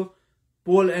यहुदीहरू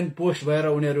पोल एन्ड पोस्ट भएर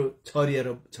उनीहरू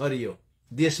छरियो,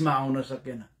 देशमा आउन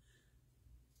सकेन।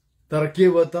 तर के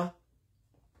भयो त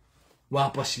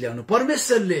वापस ल्याउनु।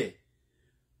 परमेश्वरले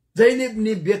जहिले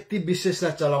पनि व्यक्ति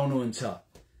विशेषलाई चलाउनुहुन्छ।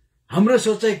 हाम्रो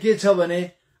सोचाइ के छ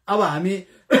भने अब हामी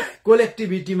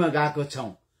कोलेक्टिभिटीमा गएको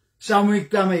छौं,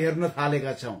 सामूहिकतामा हेर्न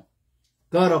थालेका छौं,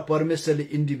 तर परमेश्वरले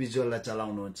इन्डिभिजुअललाई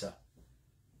चलाउनुहुन्छ।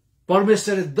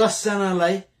 परमेश्वरले 10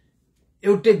 जनालाई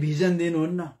एउटै भिजन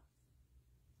दिनुहुन्न,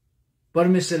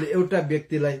 परमेश्वरले एउटा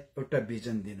व्यक्तिलाई एउटा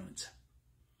भिजन दिनुहुन्छ।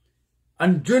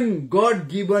 अनि जुन गड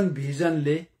गिभन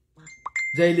भिजनले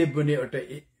जहिले पनि एउटा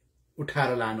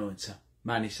उठाएर लानुहुन्छ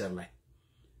मानिसहरूलाई।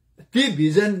 ती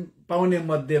भिजन पाउने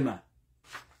मध्येमा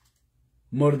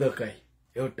मोर्देखाई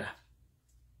एउटा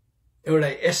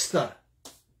एस्तर,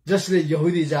 जसले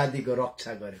यहुदी जातिको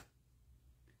रक्षा गर्यो।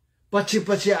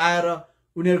 पछि आएर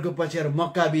उनीहरूको पछि आएर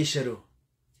मक्काबीसहरू,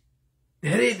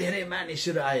 धेरै धेरै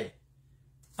मानिसहरू आए।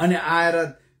 अनि आएर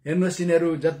हेर्नुहोस्,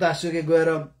 यिनीहरू जतासुकै गएर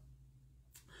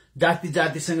जाति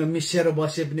जातिसँग मिसिएर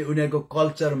बसे पनि उनीहरूको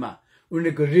कल्चरमा,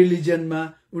 उनीहरूको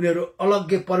रिलिजनमा उनीहरू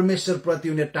अलग्गै परमेश्वर प्रति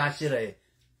उनीहरू टाँसिरहे।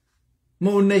 म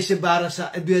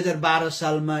 2012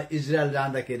 सालमा इजरायल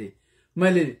जाँदाखेरि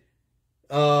मैले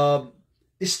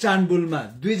इस्तानबुलमा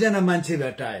 2 जना मान्छे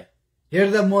भेटाए।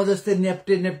 हेर्दा म जस्तै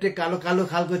नेप्टे कालो कालो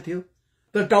खालको थियो,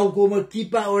 तर टाउकोमा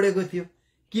किपा ओढेको थियो।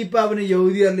 किपा पनि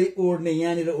यहुदीहरूले ओढ्ने,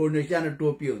 यहाँनिर ओढ्ने सानो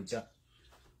टोपी हुन्छ।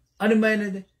 अनि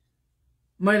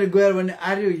मैले गएर भने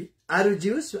आर यु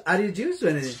ज्युस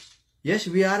भने यस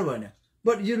वी आर भन्यो।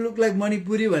 But you look like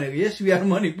Manipuri भनेको। यस वी आर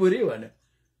मणिपुरी भन्यो।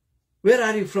 Where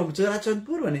are you from?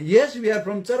 चराचन्दपुर भने। यस वी आर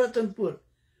फ्रम चराचन्दपुर।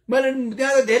 मैले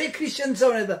त्यहाँ त धेरै क्रिस्चियन छ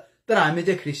भने त, तर हामी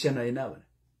चाहिँ क्रिस्चियन होइन भने।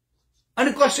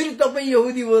 अनि कसरी तपाईँ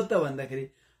यहुदी हो त भन्दाखेरि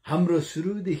हाम्रो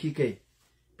सुरुदेखिकै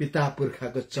पिता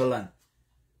पुर्खाको चलन,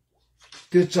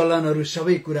 त्यो चलनहरू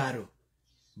सबै कुराहरू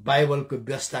बाइबलको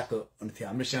व्यवस्थाको थियो।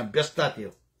 हामीसँग व्यवस्था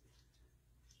थियो।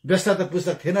 व्यवस्था त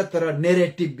पुस्तक थिएन, तर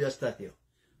नेरेटिभ व्यवस्था थियो।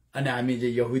 अनि हामी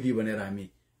चाहिँ यहुदी भनेर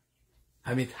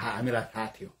हामीलाई थाहा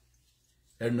थियो।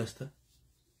 हेर्नुहोस् त,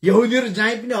 यहुदीहरू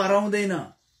जहीँ पनि हराउँदैन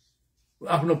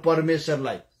आफ्नो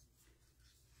परमेश्वरलाई।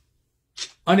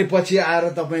 अनि पछि आएर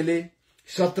तपाईले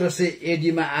 1700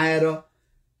 एडीमा आएर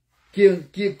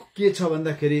के छ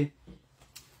भन्दाखेरि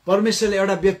परमेश्वरले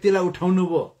एउटा व्यक्तिलाई उठाउनु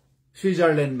भयो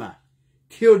स्विजरल्यान्डमा,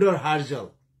 थियोडोर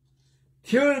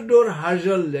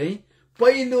हार्जल चाहिँ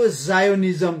पहिलो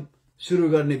जायोनिजम सुरु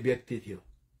गर्ने व्यक्ति थियो।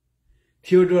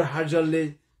 थियोडोर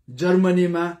हार्जलले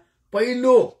जर्मनीमा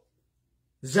पहिलो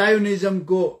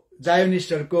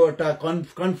जायोनिस्टहरूको एउटा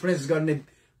कन्फरेन्स गर्ने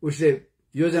उसले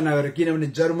योजना गर्यो। किनभने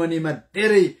जर्मनीमा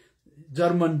धेरै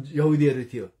जर्मन यहुदीहरू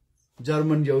थियो।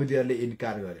 जर्मन यहुदीहरूले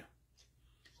इन्कार गर्यो,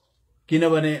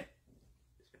 किनभने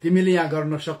तिमीले यहाँ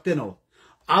गर्न सक्दैनौ।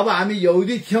 अब हामी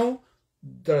यहुदी थियौं,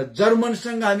 तर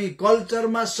जर्मनसँग हामी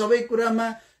कल्चरमा सबै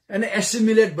कुरामा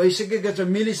एसिमिलेट भइसकेका छौं,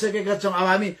 मिलिसकेका छौं। अब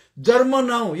हामी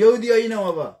जर्मन हौ, यहुदी होइनौ।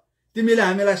 अब तिमीले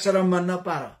हामीलाई शरममा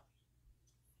नपार।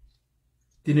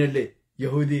 तिनीहरूले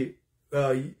यहुदी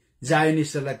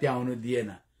जायोनिस्टहरूलाई त्यहाँ आउनु दिएन।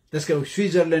 त्यसकारण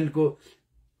स्विजरल्यान्डको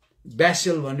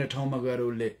ब्यासेल भन्ने ठाउँमा गएर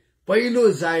उसले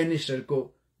पहिलो जायोनिस्टहरूको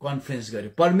कन्फरेन्स गर्यो।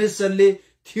 परमेश्वरले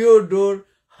थियोडोर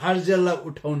हार्जललाई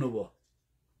उठाउनु भयो।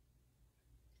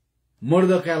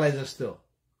 मोर्देखाईलाई जस्तो,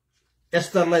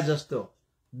 एस्तरलाई जस्तो,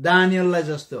 दानियललाई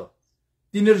जस्तो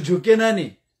तिनीहरू झुकेन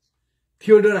नि।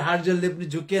 थियोडोर हार्जलले पनि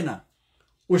झुकेन।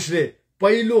 उसले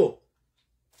पहिलो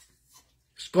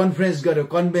कन्फरेन्स गर्यो,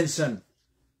 कन्भेन्सन।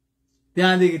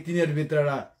 त्यहाँदेखि तिनीहरूभित्र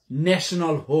एउटा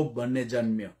नेशनल होप भन्ने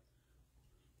जन्मियो।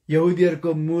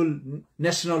 यहुदीहरूको मूल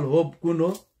नेशनल होप कुन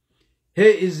हो?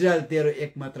 हे इजरायल, तेरो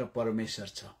एकमात्र परमेश्वर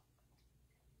छ।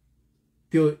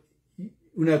 त्यो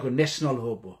उनीहरूको नेशनल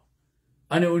होप हो।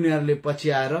 अनि उनीहरूले पछि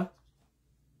आएर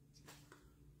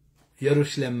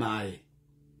यरुसलेममा आए।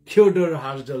 थियोडोर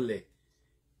हार्जलले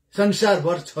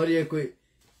संसारभर छरिएको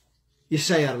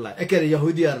इसाईहरूलाई, के अरे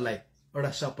यहुदीहरूलाई एउटा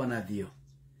सपना दियो।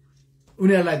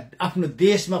 उनीहरूलाई आफ्नो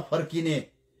देशमा फर्किने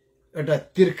एउटा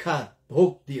तिर्खा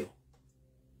भोक दियो।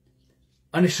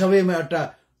 अनि सबैमा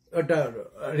एउटा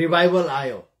रिभाइभल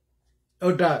आयो,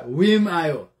 एउटा विम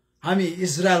आयो। हामी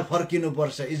इजरायल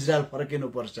फर्किनुपर्छ।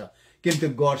 किन्तु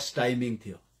गड्स टाइमिङ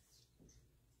थियो।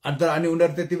 अनि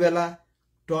उनीहरू त्यति बेला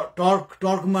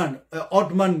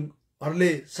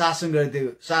अटमनहरूले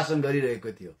शासन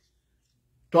गरिरहेको थियो।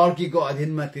 टर्कीको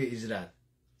अधीनमा थियो इजरायल।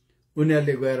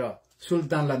 उनीहरूले गएर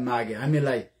सुल्तानलाई मागे,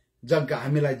 हामीलाई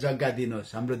जग्गा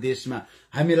दिनुहोस् हाम्रो देशमा,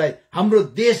 हाम्रो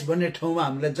देश भन्ने ठाउँमा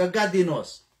हामीलाई जग्गा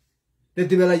दिनुहोस्।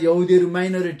 त्यति बेला यहुदीहरू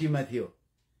माइनोरिटीमा थियो।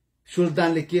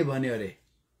 सुल्तानले के भन्यो अरे,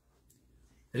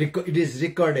 इट इज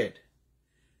रिकर्डेड,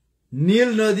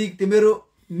 नील नदी तिम्रो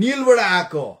नीलबाट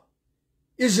आएको,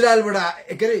 इजरायलबाट,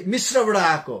 के अरे मिश्रबाट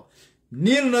आएको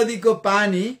नील नदीको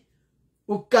पानी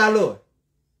उकालो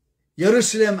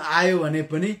यरुशलेम आयो भने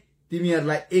पनि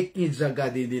तिमीहरूलाई एक इंच जग्गा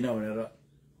दिँदिन भनेर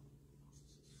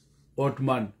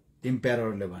ओटमन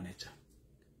इम्पेररले भनेछ।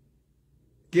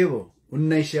 के हो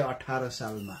 1918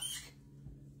 सालमा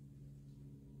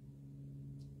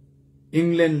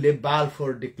इंग्ल्यान्डले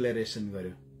बालफोर डिक्लेरेसन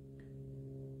गर्यो।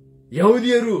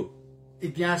 यहुदीहरू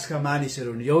इतिहासका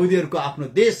मानिसहरू हुन्, यहुदीहरूको आफ्नो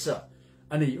देश छ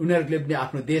अनि उनीहरूले पनि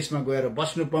आफ्नो देशमा गएर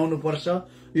बस्नु पाउनु पर्छ।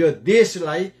 यो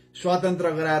देशलाई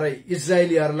स्वतन्त्र गराएर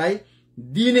इजरायलीहरूलाई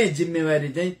दिने जिम्मेवारी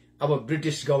चाहिँ अब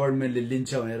ब्रिटिश गभर्नमेन्टले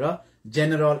लिन्छ भनेर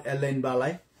जेनरल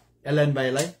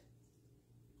एलेनबाईलाई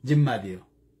जिम्मा दियो।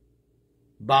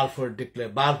 बालफोर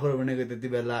भनेको त्यति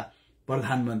बेला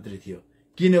प्रधानमन्त्री थियो,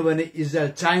 किनभने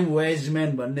इजरायल चाइम वेजम्यान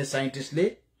भन्ने साइन्टिस्टले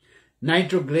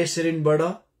नाइट्रोग्लिसरिनबाट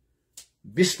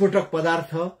विस्फोटक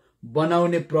पदार्थ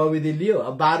बनाउने प्रविधि लियो।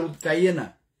 अब बारुद चाहिएन,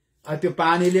 त्यो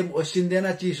पानीले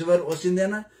ओसिन्दैन, चिसो भएर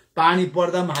ओसिन्दैन, पानी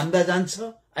पर्दा पनि हान्दा जान्छ।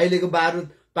 अहिलेको बारुद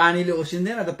पानीले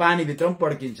ओसिन्दैन, त पानीभित्र पनि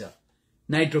पड्किन्छ।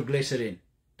 नाइट्रोग्लिसरिन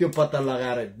त्यो पत्ता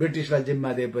लगाएर ब्रिटिसलाई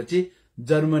जिम्मा दिएपछि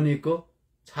जर्मनीको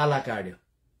छाला काट्यो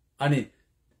अनि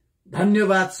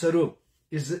धन्यवाद स्वरूप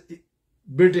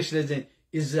ब्रिटिसले चाहिँ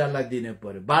इजरायललाई दिनु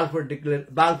पर्यो।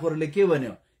 बालफोरले के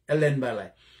भन्यो एलेनबाईलाई,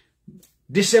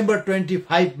 डिसेम्बर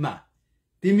 25 मा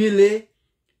तिमीले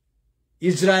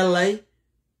इजरायललाई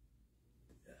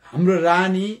हाम्रो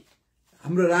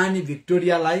रानी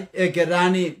भिक्टोरियालाई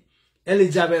रानी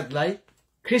एलिजाबेथलाई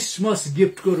क्रिसमस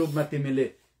गिफ्टको रूपमा तिमीले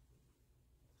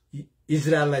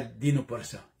इजरायललाई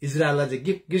दिनुपर्छ। इजरायललाई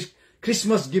चाहिँ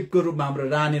क्रिसमस गिफ्टको रूपमा हाम्रो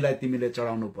रानीलाई तिमीले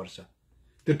चढाउनु पर्छ।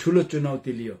 त्यो ठूलो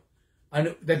चुनौती लियो अनि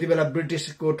त्यति बेला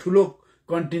ब्रिटिसको ठूलो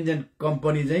कन्टिन्जेन्ट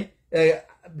कम्पनी चाहिँ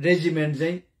रेजिमेन्ट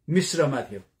चाहिँ मिश्रमा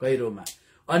थियो, कैरोमा।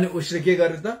 अनि उसले के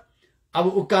गर्यो त, अब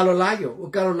उकालो लाग्यो।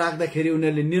 उकालो लाग्दाखेरि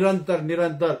उनीहरूले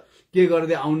निरन्तर के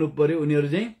गर्दै आउनु पर्यो। उनीहरू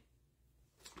चाहिँ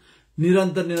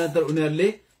निरन्तर उनीहरूले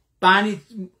पानी,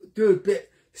 त्यो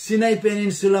सिनाई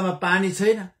पेनिन्सुलामा पानी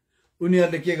छैन,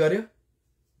 उनीहरूले के गर्यो,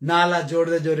 नाला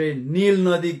जोड्दै नील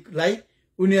नदीलाई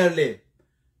उनीहरूले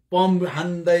पम्प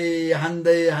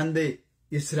हान्दै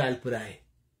इजरायल पुर्याए।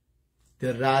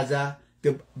 त्यो राजा,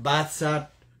 त्यो बादशाह,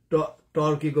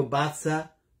 टर्कीको बादशाह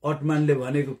ओटमनले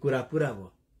भनेको कुरा पुरा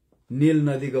भयो। नील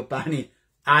नदीको पानी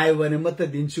आयो भने मात्र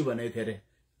दिन्छु भनेको थियो अरे,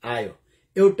 आयो।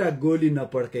 एउटा गोली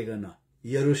नपड्कैकन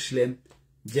यरुशलेम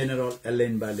जेनरल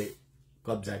एलेनबाले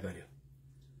कब्जा गर्यो।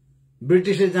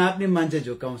 ब्रिटिसले जहाँ पनि मान्छे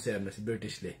झुकाउँछ हेर्नुहोस्।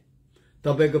 ब्रिटिसले,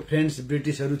 तपाईको फ्रेन्ड्स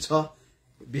ब्रिटिसहरू छ,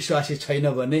 विश्वासी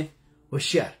छैन भने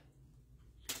होशियार।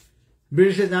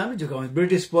 ब्रिटिसले जहाँ पनि झुकाउँछ,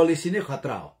 ब्रिटिस पोलिसी नै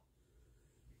खतरा हो।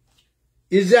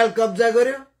 इजरायल कब्जा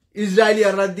गर्यो,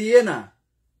 इजरायलीहरूलाई दिएन,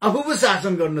 आफू पो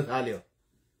शासन गर्न थाल्यो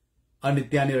अनि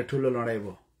त्यहाँनिर ठूलो लडाई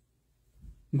भयो।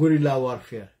 गुरिल्ला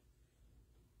वारफेयर,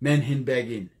 मेनहिन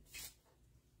बेगिन,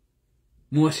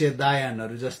 मोसे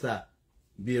दायानहरू जस्ता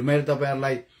वीर। मैले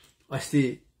तपाईहरुलाई अस्ति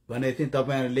भनेको थिएँ,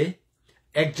 तपाईहरुले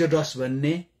एक्जोडस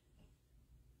भन्ने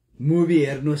मुभी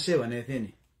हेर्नुहोस् है भनेको थिएँ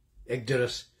नि।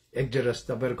 एक्जोडस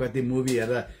तपाईहरु कति मुभी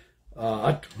हेर्दा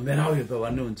हट हुँदैन हो यो त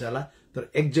भन्नुहुन्छ होला,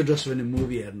 तर एक्जोडस भन्ने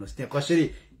मुभी हेर्नुहोस्। त्यहाँ कसरी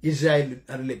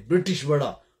इजरायलहरुले ब्रिटिसबाट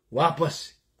वापस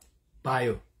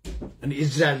पायो अनि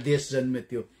इजरायल देश जन्मे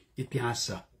त्यो इतिहास छ।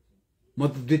 म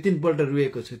त 2-3 पल्ट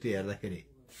रुएको छु त्यो हेर्दाखेरि।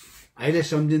 अहिले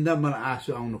सम्झिँदा मलाई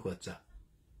आँसु आउनु खोज्छ।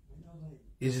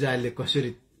 इजरायलले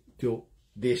कसरी त्यो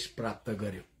देश प्राप्त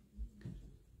गर्यो।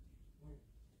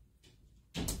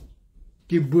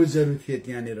 किब्बुजहरु थिए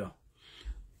त्यहाँनिर।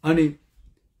 अनि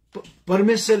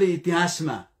परमेश्वरले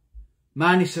इतिहासमा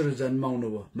मानिसहरु जन्माउनु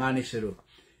भयो। मानिसहरु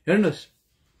हेर्नुस्,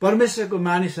 परमेश्वरको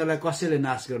मानिसहरुलाई कसैले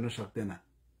नाश गर्न सक्दैन।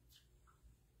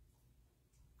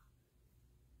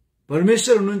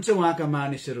 परमेश्वर हुनुहुन्छ, उहाँका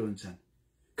मानिसहरु हुन्छन्।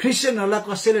 क्रिश्चियनहरुलाई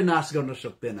कसैले नाश गर्न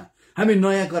सक्दैन। हामी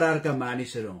नयाँ करारका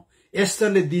मानिसहरु हौं।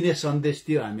 एस्तरले दिने सन्देश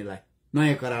थियो हामीलाई,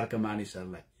 नयाँ करारका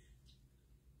मानिसहरुलाई।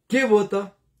 के भयो त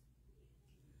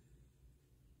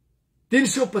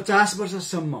 350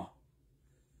 वर्षसम्म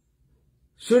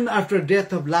soon after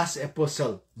death of last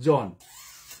apostle John,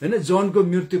 हैन, जोनको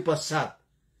मृत्यु पश्चात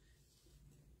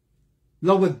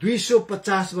लगभग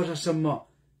 250 वर्षसम्म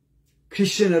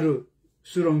क्रिश्चियनहरु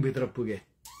सुरङभित्र पुगे।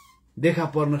 देखा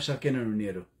पर्न सकेनन्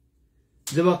उनीहरु।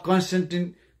 जब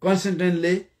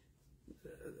कन्स्टेन्टाइनले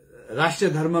राष्ट्रिय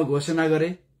धर्म घोषणा गरे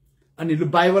अनि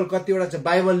बाइबल कतिवटा छ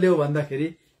बाइबल ल्याऊ भन्दाखेरि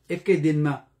एकै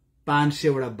दिनमा 500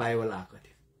 वटा बाइबल आएको थियो।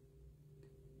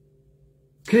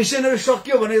 क्रिश्चियनहरु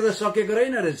सक्यो भनेको त सकेको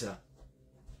रहेन रहेछ।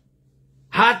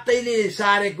 हातैले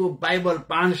सारेको बाइबल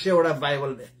 500 वटा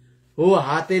बाइबल हो।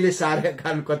 हातैले सारेका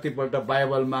कारण कतिपल्ट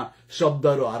बाइबलमा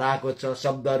शब्दहरु हराएको छ,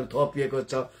 शब्दहरु थपिएको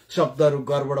छ, शब्दहरु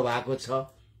गडबड भएको छ,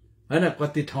 हैन।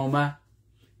 कति ठाउँमा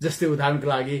जस्तै उदाहरणको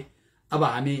लागि अब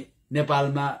हामी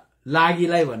नेपालमा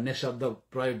लागिलाई भन्ने शब्द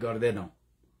प्रयोग गर्दैनौं।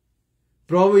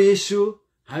 प्रभु येशू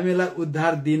हामीलाई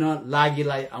उद्धार दिन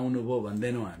लागिलाई आउनुभयो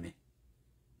भन्दैनौं।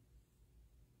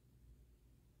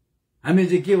 हामी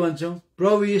चाहिँ के भन्छौं?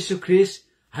 प्रभु येशू ख्रीष्ट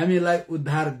हामीलाई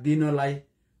उद्धार दिनलाई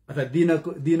अथवा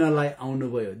दिनलाई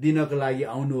आउनुभयो, दिनको लागि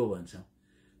आउनुभयो भन्छौं।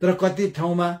 तर कति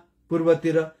ठाउँमा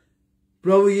पूर्वतिर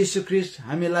प्रभु येशू ख्रीष्ट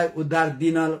हामीलाई उद्धार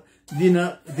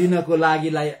दिनको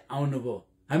लागिलाई आउनुभयो,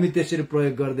 हामी त्यसरी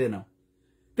प्रयोग गर्दैनौं।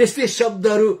 त्यस्तै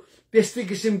शब्दहरू, त्यस्तै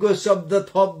किसिमको शब्द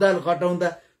थप्दा घटाउँदा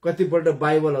कतिपल्ट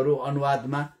बाइबलहरू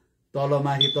अनुवादमा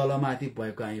तलमाथि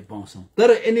भएको हामी पाउँछौं। तर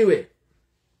एनीवे,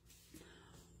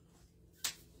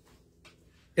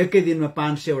 एकै दिनमा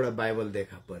 500 वटा बाइबल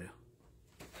देखा पर्यो।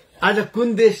 आज कुन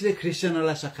देशले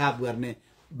क्रिस्चियनहरूलाई सखाप गर्ने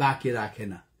बाँकी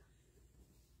राखेन?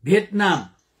 भियतनाम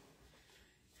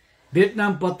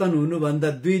पतन हुनुभन्दा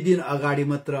 2 दिन अगाडि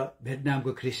मात्र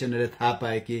भियतनामको क्रिस्चियनहरूले थाहा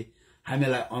पाए कि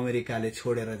हामीलाई अमेरिकाले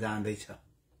छोडेर जाँदैछ।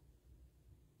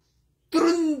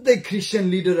 तुरुन्तै क्रिस्चियन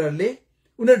लिडरहरूले,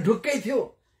 उनीहरू ढुक्कै थियो,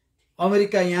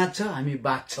 अमेरिका यहाँ छ, हामी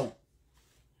बाँच्छौं,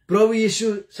 प्रभु येशू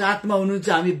साथमा हुनुहुन्छ,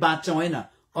 हामी बाँच्छौं, होइन,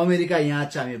 अमेरिका यहाँ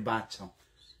छ, हामी बाँच्छौं।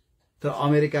 तर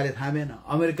अमेरिकाले थामेन।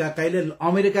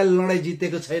 अमेरिकाले लडाईँ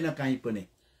जितेको छैन कहीँ पनि।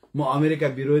 म अमेरिका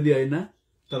विरोधी होइन,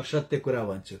 तर सत्य कुरा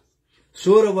भन्छु।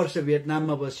 16 वर्ष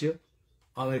भियतनाममा बस्यो,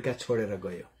 अमेरिका छोडेर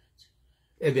गयो,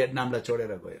 भियतनामलाई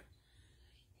छोडेर गयो।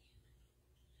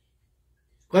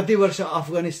 कति वर्ष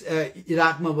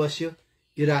इराकमा बस्यो,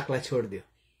 इराकलाई छोडिदियो।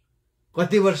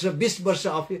 कति वर्ष, 20 वर्ष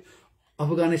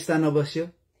अफगानिस्तानमा बस्यो,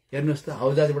 हेर्नुहोस् त,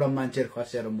 हौजाबाट मान्छेहरू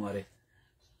खसेर मरे।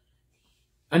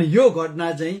 अनि यो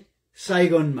घटना चाहिँ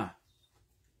साइगनमा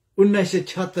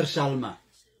 1976 सालमा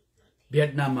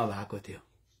भियतनाममा भएको थियो।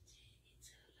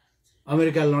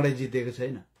 अमेरिका लडाईँ जितेको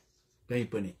छैन कहीँ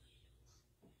पनि।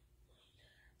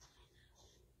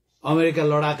 अमेरिका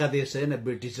लडाका देश होइन,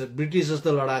 ब्रिटिस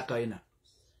जस्तो लडाका होइन।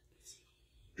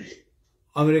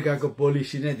 अमेरिकाको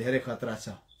पोलिसी नै धेरै खतरा छ।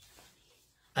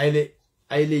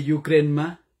 अहिले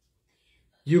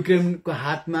युक्रेनको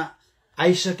हातमा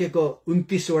आइसकेको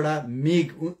 29 वटा मिग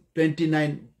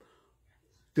 29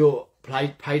 त्यो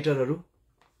फाइटरहरू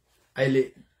अहिले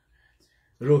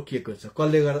रोकिएको छ।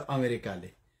 कसले गर्दा? अमेरिकाले।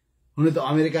 हुन त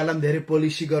अमेरिकालाई पनि धेरै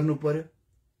पोलिसी गर्नु पर्यो।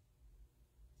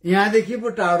 यहाँदेखि पो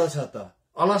टाढो छ त,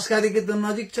 अलास्कादेखि त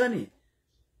नजिक छ नि,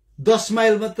 10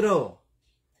 माइल मात्र हो।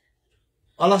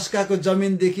 अलास्काको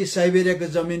जमिनदेखि साइबेरियाको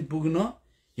जमिन पुग्न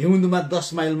हिउँदमा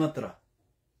 10 माइल मात्र।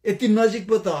 यति नजिक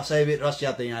पो त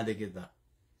रसिया त यहाँदेखि त।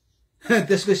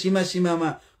 त्यसको सीमामा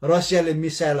रसियाले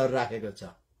मिसाइलहरू राखेको छ।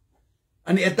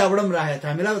 अनि यताबाट पनि राखेको छ,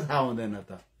 हामीलाई थाहा हुँदैन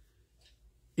त।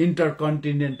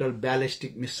 इन्टरकन्टिनेन्टल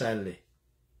ब्यालिस्टिक मिसाइलले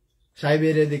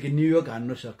साइबेरियादेखि न्युयोर्क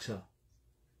हान्नु सक्छ।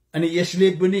 अनि यसले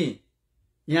पनि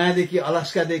यहाँदेखि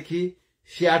अलास्कादेखि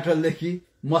सियाटलदेखि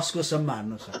मस्कोसम्म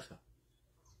हान्नु सक्छ।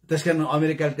 त्यसकारण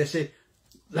अमेरिकाले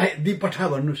त्यसैलाई दिपठा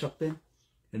भन्नु सक्दैन।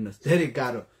 हेर्नुहोस्, धेरै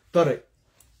गाह्रो। तर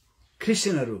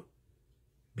क्रिस्चियनहरू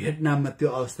भियतनाममा त्यो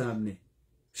अवस्थामा पनि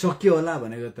सक्यो होला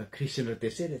भनेको त क्रिस्चियनहरू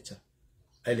त्यसै रहेछ।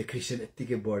 अहिले क्रिस्चियन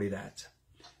यत्तिकै बढिरहेछ।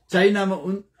 चाइनामा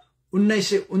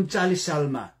 1939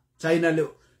 सालमा चाइनाले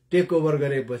टेक ओभर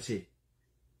गरेपछि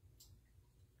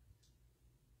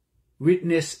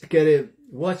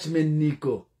वाचम्यान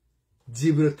नीको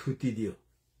जिब्रो थुतिदियो।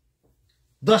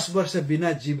 10 वर्ष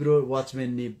बिना जिब्रो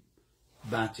वाचम्यान नी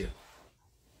बाँच्यो।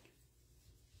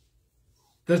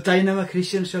 तर चाइनामा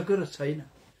क्रिस्चियन सक्यो र छैन।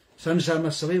 संसारमा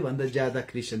सबैभन्दा ज्यादा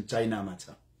क्रिस्चियन चाइनामा छ।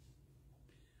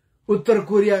 उत्तर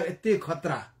कोरिया यति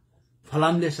खतरा,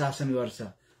 फलामले शासन गर्छ।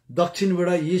 दक्षिणबाट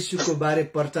येशूको बारे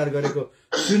प्रचार गरेको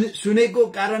सुनेको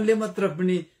कारणले मात्र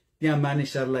पनि त्यहाँ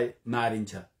मानिसहरूलाई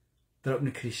मारिन्छ। तर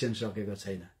पनि क्रिस्चियन सकेको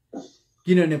छैन,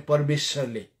 किनभने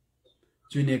परमेश्वरले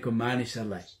चुनेको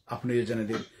मानिसहरूलाई आफ्नो योजना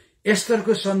दियो।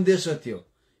 एस्तरको सन्देश थियो।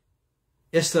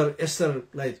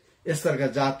 एस्तरका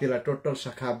जातिलाई टोटल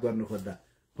सखाप गर्नु खोज्दा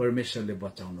परमेश्वरले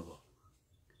बचाउनु भयो।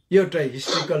 यो एउटा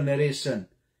हिस्ट्रिकल नरेसन,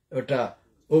 एउटा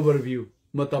ओभरभ्यू।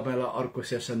 म तपाईलाई अर्को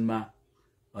सेसनमा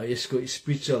यसको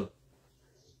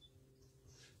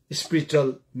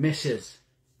स्पिरिचुअल मेसेज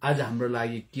आज हाम्रो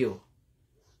लागि के हो,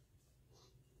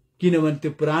 किनभने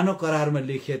त्यो पुरानो करारमा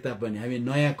लेखिए तापनि हामी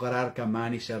नयाँ करारका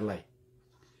मानिसहरूलाई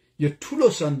यो ठूलो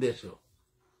सन्देश हो।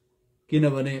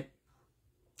 किनभने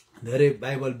धेरै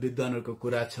बाइबल विद्वानहरूको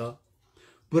कुरा छ,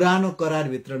 पुरानो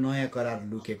करारभित्र नयाँ करार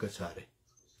लुकेको छ अरे।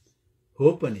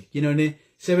 हो पनि, किनभने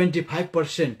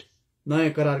 75%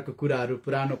 नयाँ करारको कुराहरू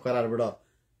पुरानो करारबाट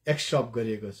एक्सट्रैक्ट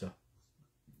गरिएको छ।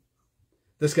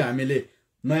 त्यसको हामीले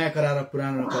नयाँ करार र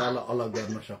पुरानो करारलाई अलग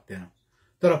गर्न सक्दैनौं।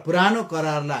 तर पुरानो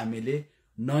करारलाई हामीले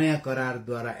नयाँ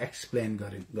करारद्वारा एक्सप्लेन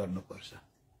गर्नुपर्छ।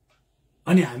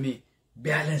 अनि हामी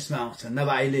ब्यालेन्समा आउँछ।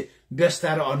 नभए अहिले व्यस्त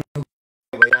र अनुकूल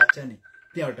भइरहेछ नि,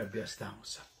 त्यहाँ एउटा व्यस्त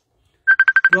आउँछ।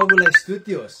 प्रभुलाई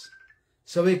स्तुति होस्,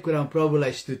 सबै कुरामा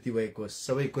प्रभुलाई स्तुति भएको होस्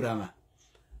सबै कुरामा।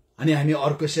 अनि हामी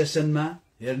अर्को सेसनमा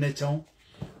हेर्नेछौँ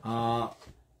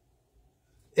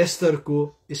एस्तरको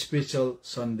स्पिरिचुअल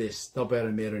सन्देश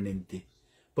तपाईहरु मेरो निम्ति।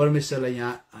 परमेश्वरले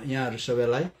यहाँहरु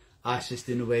सबैलाई आशिष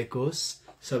दिनुभएको होस्।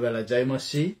 सबैलाई जय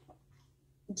मसीह।